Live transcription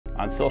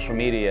On social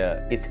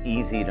media, it's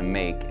easy to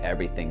make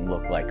everything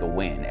look like a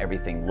win,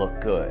 everything look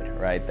good,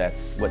 right?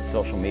 That's what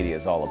social media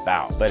is all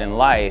about. But in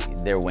life,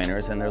 there are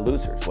winners and there are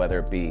losers, whether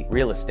it be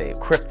real estate,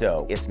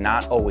 crypto. It's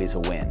not always a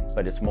win,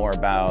 but it's more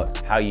about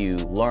how you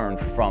learn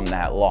from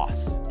that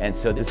loss. And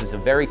so this is a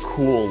very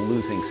cool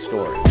losing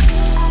story.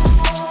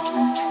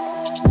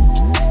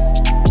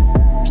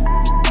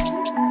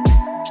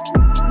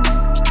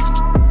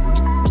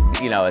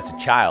 You know, as a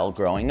child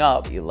growing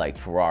up, you like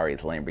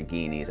Ferraris,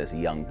 Lamborghinis. As a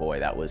young boy,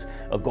 that was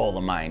a goal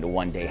of mine to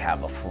one day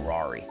have a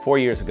Ferrari. 4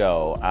 years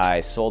ago,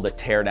 I sold a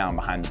teardown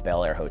behind the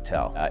Bel Air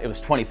Hotel. It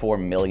was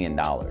 $24 million.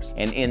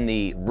 And in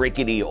the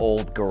rickety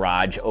old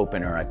garage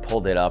opener, I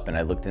pulled it up and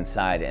I looked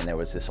inside and there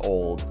was this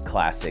old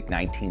classic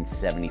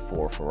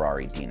 1974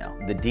 Ferrari Dino.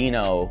 The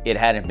Dino, it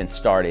hadn't been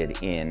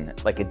started in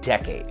like a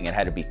decade. It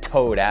had to be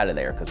towed out of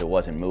there because it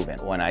wasn't moving.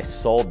 When I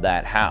sold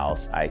that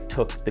house, I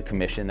took the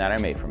commission that I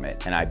made from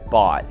it and I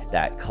bought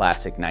that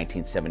classic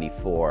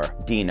 1974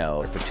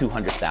 Dino for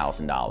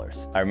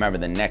 $200,000. I remember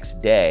the next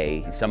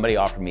day, somebody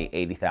offered me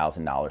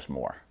 $80,000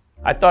 more.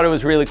 I thought it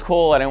was really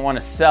cool. I didn't want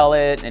to sell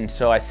it, and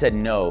so I said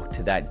no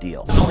to that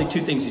deal. There's only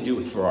two things you do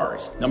with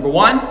Ferraris. Number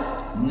one,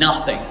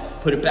 nothing.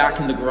 Put it back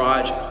in the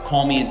garage,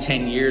 call me in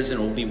 10 years and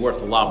it will be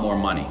worth a lot more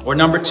money. Or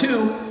number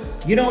two,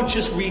 you don't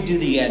just redo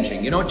the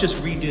engine. You don't just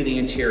redo the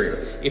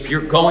interior. If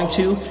you're going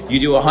to, you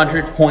do a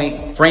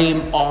 100-point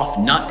frame off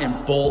nut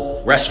and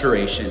bolt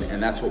restoration,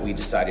 and that's what we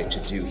decided to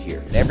do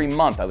here. Every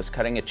month I was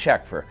cutting a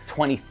check for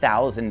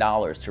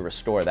 $20,000 to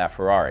restore that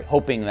Ferrari,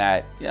 hoping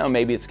that, you know,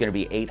 maybe it's gonna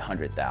be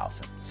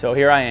 $800,000. So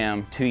here I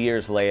am, 2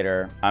 years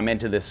later, I'm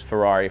into this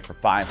Ferrari for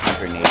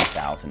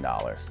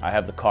 $580,000. I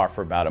have the car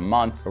for about a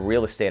month. A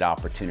real estate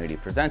opportunity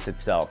presents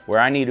itself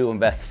where I need to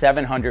invest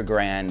 700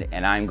 grand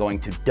and I'm going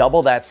to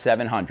double that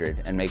 700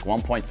 and make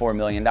 $1.4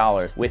 million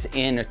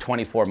within a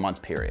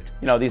 24-month period.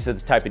 You know, these are the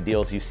type of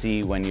deals you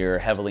see when you're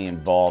heavily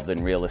involved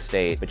in real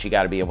estate, but you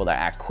gotta be able to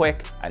act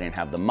quick. I didn't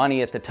have the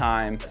money at the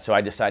time, so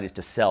I decided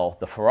to sell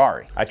the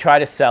Ferrari. I try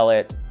to sell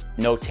it,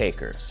 no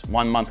takers.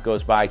 1 month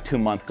goes by, 2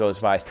 months goes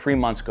by, 3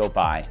 months go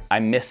by. I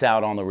miss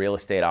out on the real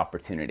estate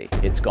opportunity.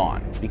 It's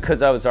gone.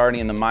 Because I was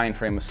already in the mind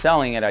frame of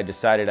selling it, I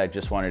decided I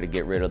just wanted to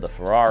get rid of the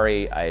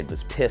Ferrari. I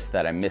was pissed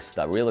that I missed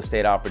the real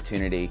estate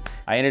opportunity.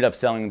 I ended up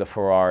selling the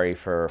Ferrari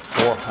for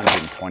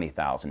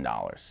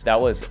 $420,000. That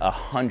was a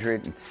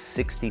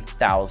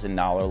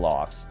 $160,000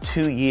 loss,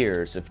 2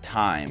 years of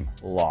time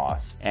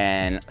loss,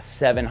 and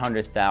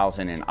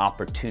 $700,000 in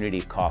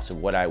opportunity cost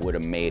of what I would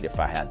have made if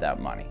I had that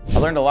money. I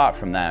learned a lot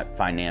from that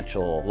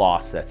financial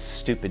loss, that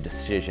stupid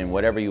decision,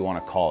 whatever you want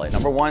to call it.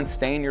 Number one,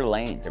 stay in your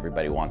lane.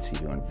 Everybody wants you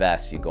to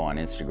invest. You go on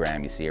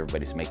Instagram, you see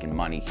everybody's making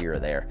money here or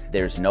there.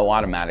 There's no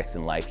automatics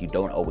in life. You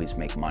don't always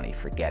make money.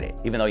 Forget it.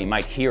 Even though you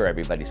might hear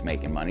everybody's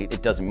making money,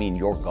 it doesn't mean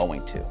you're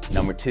going to.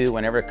 Number two,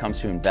 whenever it comes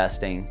to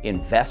investing,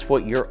 invest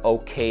what you're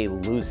okay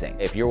losing.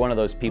 If you're one of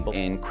those people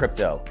in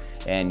crypto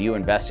and you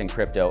invest in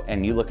crypto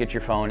and you look at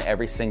your phone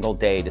every single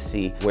day to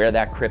see where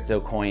that crypto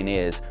coin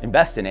is,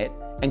 invest in it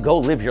and go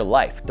live your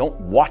life. Don't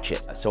watch it.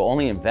 So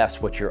only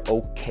invest what you're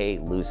okay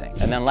losing.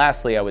 And then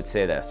lastly, I would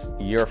say this,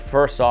 your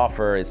first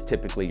offer is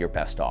typically your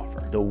best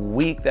offer. The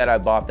week that I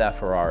bought that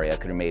Ferrari, I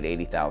could have made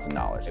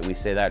 $80,000. We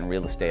say that in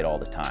real estate all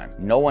the time.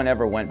 No one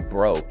ever went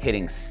broke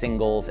hitting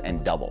singles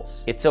and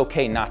doubles. It's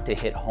okay not to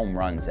hit home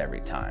runs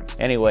every time.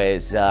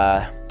 Anyways,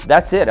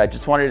 that's it. I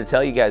just wanted to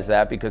tell you guys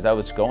that because I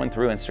was going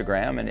through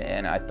Instagram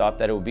and I thought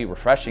that it would be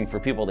refreshing for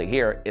people to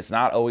hear it's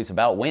not always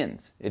about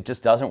wins. It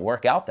just doesn't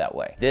work out that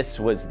way. This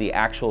was the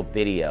actual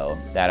video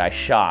that I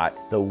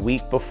shot the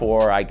week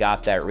before I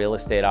got that real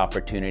estate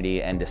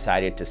opportunity and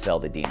decided to sell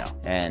the Dino.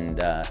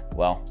 And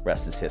well,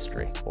 rest is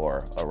history,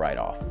 or a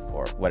write-off,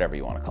 or whatever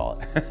you want to call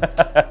it.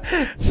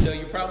 So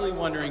you're probably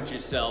wondering to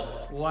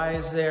yourself, why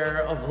is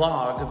there a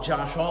vlog of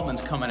Josh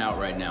Altman's coming out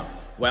right now?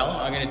 Well,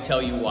 I'm gonna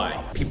tell you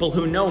why. People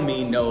who know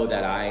me know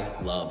that I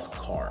love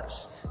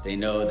cars. They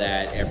know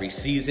that every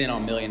season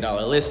on $1 Million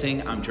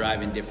Listing, I'm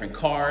driving different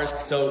cars.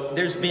 So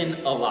there's been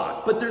a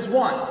lot, but there's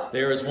one.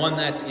 There is one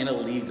that's in a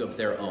league of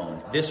their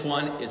own. This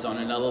one is on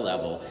another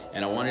level,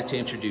 and I wanted to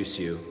introduce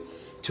you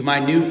to my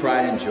new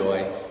pride and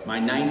joy, my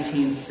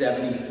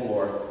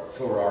 1974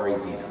 Ferrari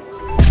Dino.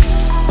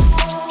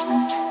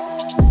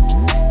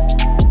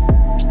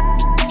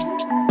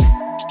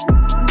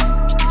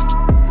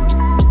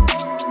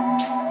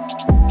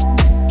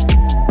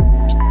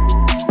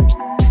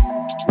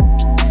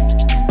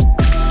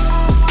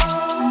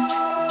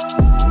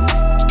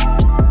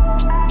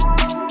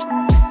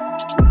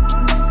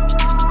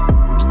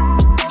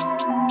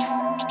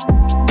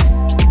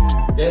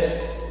 This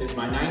is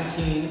my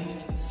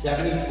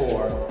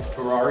 1974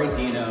 Ferrari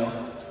Dino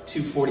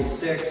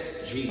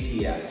 246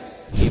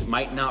 GTS. It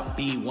might not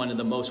be one of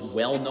the most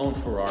well-known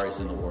Ferraris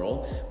in the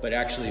world, but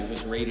actually it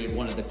was rated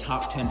one of the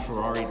top 10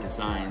 Ferrari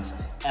designs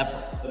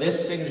ever.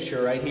 This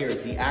signature right here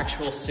is the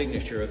actual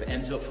signature of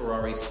Enzo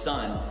Ferrari's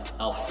son,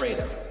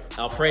 Alfredo.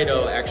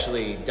 Alfredo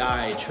actually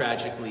died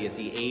tragically at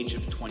the age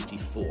of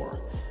 24.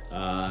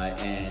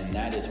 and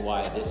that is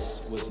why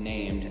this was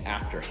named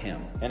after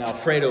him. And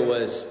Alfredo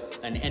was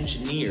an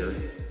engineer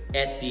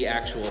at the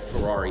actual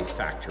Ferrari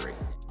factory.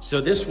 So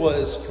this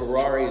was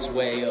Ferrari's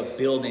way of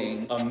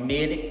building a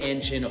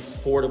mid-engine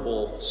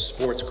affordable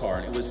sports car.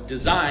 And it was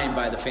designed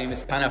by the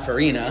famous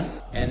Pininfarina.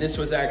 And this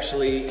was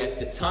actually, at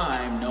the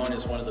time, known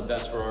as one of the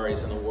best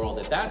Ferraris in the world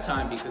at that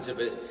time because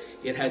of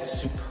it had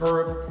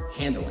superb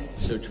handling.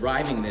 So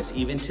driving this,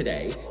 even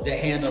today, the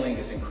handling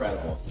is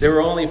incredible. There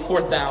were only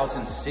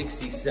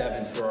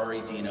 4,067 Ferrari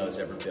Dinos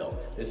ever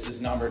built. This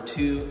is number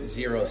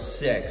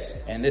 206,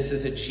 and this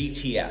is a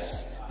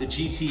GTS. The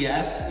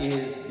GTS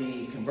is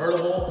the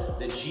convertible,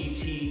 the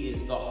GT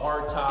is the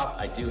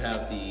hardtop. I do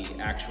have the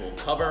actual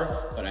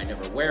cover, but I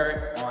never wear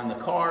it on the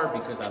car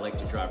because I like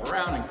to drive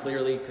around, and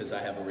clearly because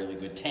I have a really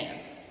good tan.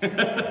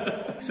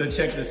 So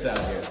check this out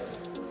here.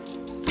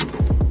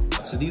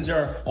 So these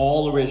are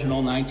all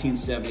original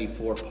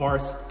 1974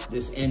 parts.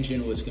 This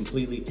engine was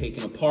completely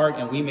taken apart,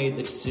 and we made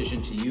the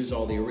decision to use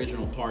all the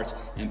original parts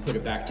and put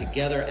it back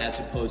together as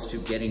opposed to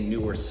getting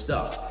newer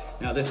stuff.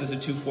 Now this is a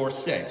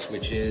 246,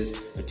 which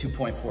is a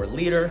 2.4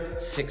 liter,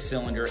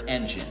 6-cylinder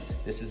engine.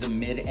 This is a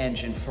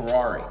mid-engine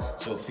Ferrari,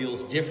 so it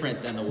feels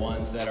different than the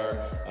ones that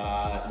are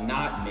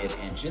not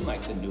mid-engine,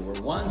 like the newer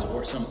ones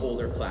or some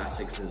older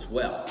classics as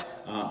well.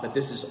 But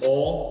this is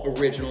all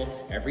original.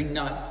 Every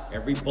nut,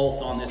 every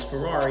bolt on this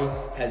Ferrari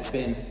has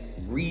been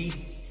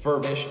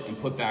refurbished and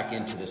put back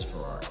into this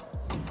Ferrari.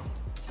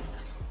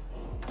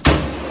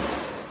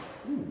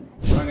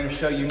 What I'm gonna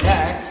show you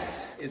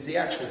next is the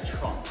actual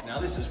trunk. Now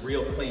this is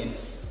real clean.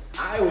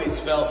 I always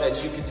felt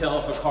that you could tell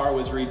if a car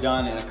was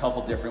redone in a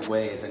couple different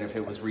ways and if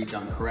it was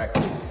redone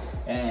correctly.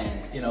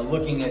 And you know,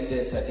 looking at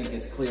this, I think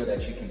it's clear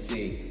that you can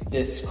see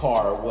this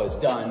car was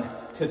done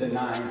to the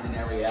nines in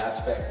every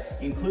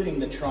aspect, including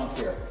the trunk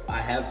here.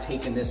 I have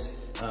taken this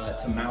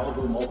to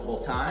Malibu multiple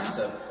times.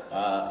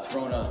 I've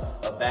thrown a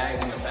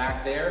bag in the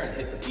back there and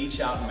hit the beach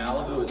out in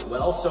Malibu as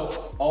well.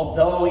 So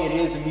although it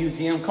is a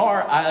museum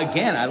car, I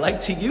like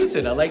to use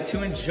it. I like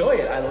to enjoy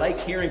it. I like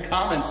hearing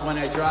comments when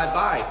I drive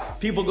by.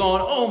 People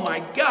going, oh my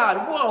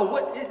God, whoa,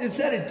 what, is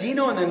that a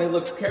Dino? And then they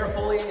look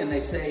carefully and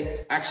they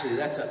say, actually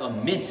that's a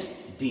mint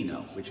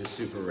Dino, which is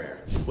super rare.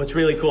 What's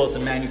really cool is the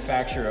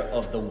manufacturer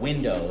of the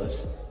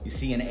windows. You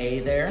see an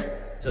A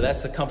there? So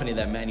that's the company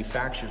that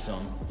manufactures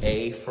them.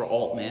 A for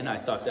Altman. I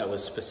thought that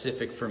was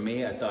specific for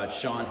me. I thought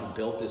Sean, who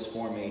built this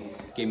for me,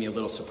 gave me a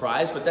little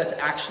surprise, but that's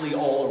actually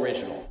all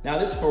original. Now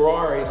this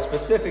Ferrari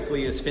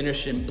specifically is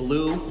finished in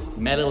blue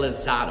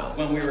metallizzato.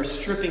 When we were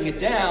stripping it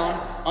down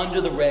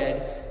under the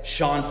red,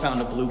 Sean found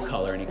a blue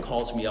color and he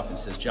calls me up and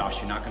says, Josh,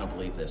 you're not gonna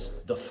believe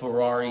this. The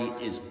Ferrari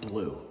is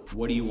blue.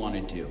 What do you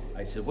wanna do?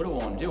 I said, what do I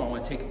wanna do? I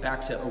wanna take it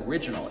back to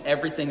original,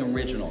 everything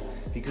original,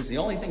 because the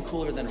only thing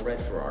cooler than a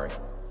red Ferrari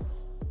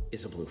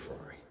is a blue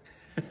Ferrari.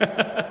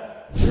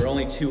 There are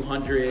only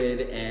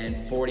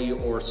 240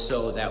 or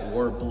so that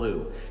were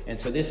blue. And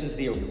so this is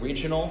the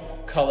original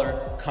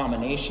color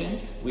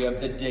combination. We have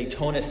the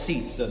Daytona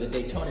seats. So the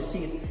Daytona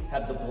seats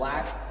have the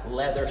black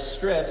leather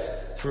strips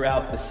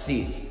throughout the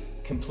seats.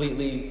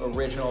 Completely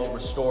original,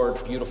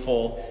 restored,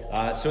 beautiful.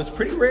 So it's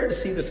pretty rare to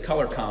see this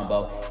color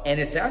combo. And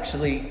it's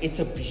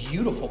a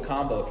beautiful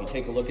combo if you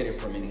take a look at it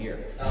from in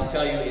here. I'll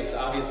tell you, it's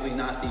obviously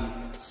not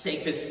the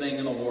safest thing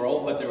in the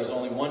world, but there was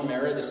only one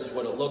mirror. This is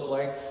what it looked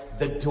like.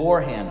 The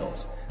door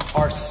handles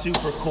are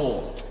super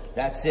cool.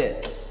 That's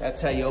it.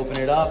 That's how you open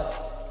it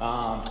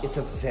up. It's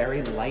a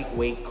very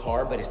lightweight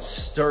car, but it's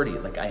sturdy.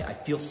 Like I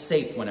feel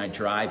safe when I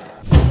drive it.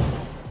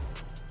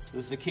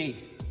 There's the key.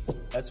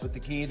 That's what the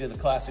key to the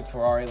classic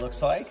Ferrari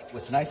looks like.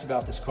 What's nice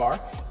about this car,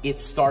 it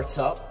starts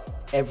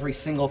up every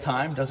single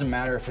time. Doesn't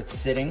matter if it's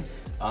sitting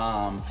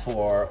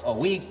for a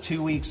week,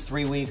 2 weeks,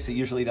 3 weeks. It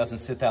usually doesn't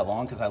sit that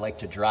long because I like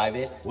to drive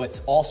it. What's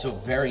also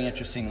very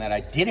interesting that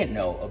I didn't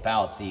know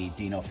about the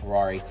Dino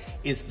Ferrari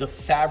is the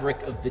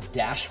fabric of the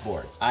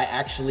dashboard. I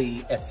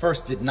actually at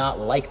first did not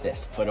like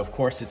this, but of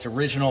course it's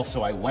original,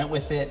 so I went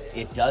with it.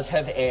 It does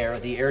have air.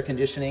 The air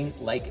conditioning,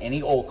 like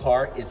any old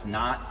car, is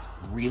not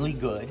really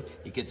good.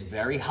 It gets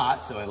very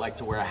hot, so I like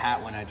to wear a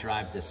hat when I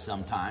drive this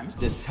sometimes.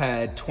 This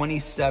had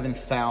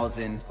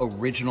 27,000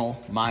 original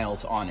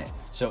miles on it.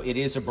 So it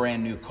is a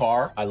brand new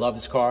car. I love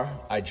this car.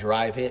 I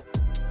drive it.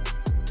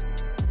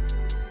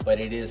 But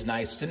it is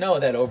nice to know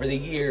that over the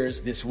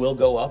years, this will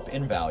go up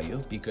in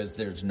value because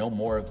there's no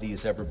more of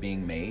these ever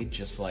being made,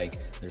 just like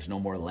there's no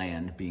more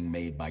land being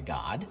made by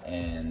God.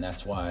 And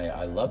that's why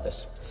I love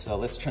this. So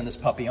let's turn this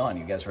puppy on.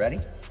 You guys ready?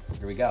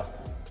 Here we go.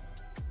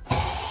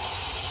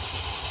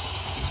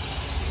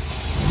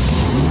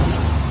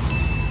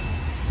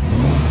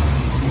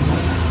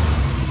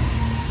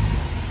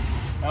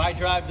 I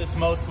drive this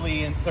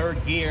mostly in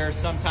third gear.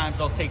 Sometimes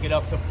I'll take it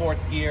up to fourth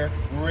gear.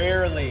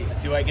 Rarely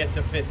do I get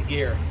to fifth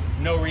gear.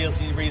 No real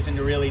reason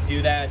to really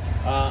do that.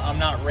 I'm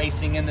not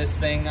racing in this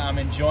thing. I'm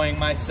enjoying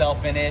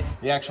myself in it.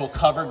 The actual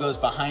cover goes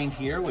behind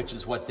here, which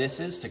is what this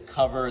is, to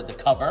cover the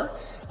cover.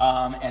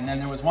 And then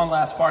there was one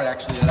last part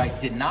actually that I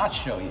did not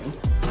show you.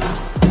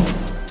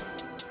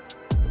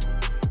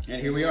 And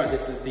here we are.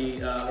 This is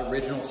the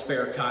original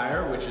spare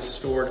tire, which is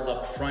stored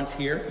up front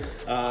here.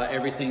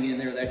 Everything in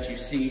there that you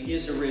see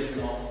is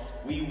original.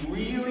 We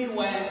really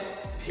went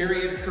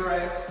period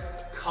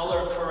correct,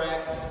 color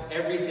correct.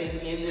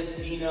 Everything in this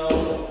Dino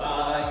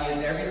is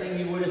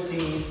everything you would have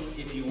seen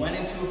if you went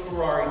into a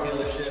Ferrari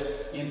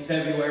dealership in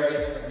February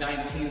of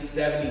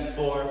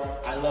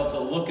 1974. I love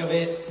the look of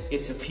it.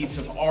 It's a piece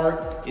of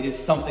art. It is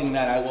something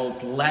that I will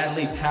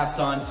gladly pass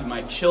on to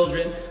my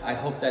children. I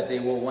hope that they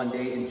will one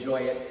day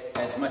enjoy it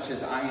as much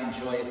as I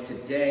enjoy it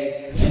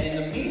today. And in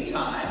the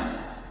meantime,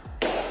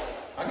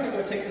 I'm gonna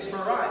go take this for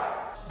a ride.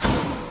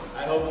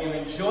 I hope you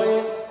enjoy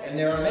it, and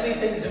there are many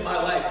things in my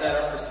life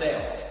that are for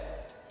sale.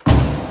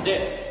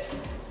 This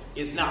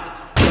is not.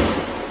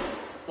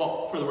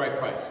 Well, for the right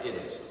price, it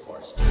is, of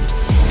course.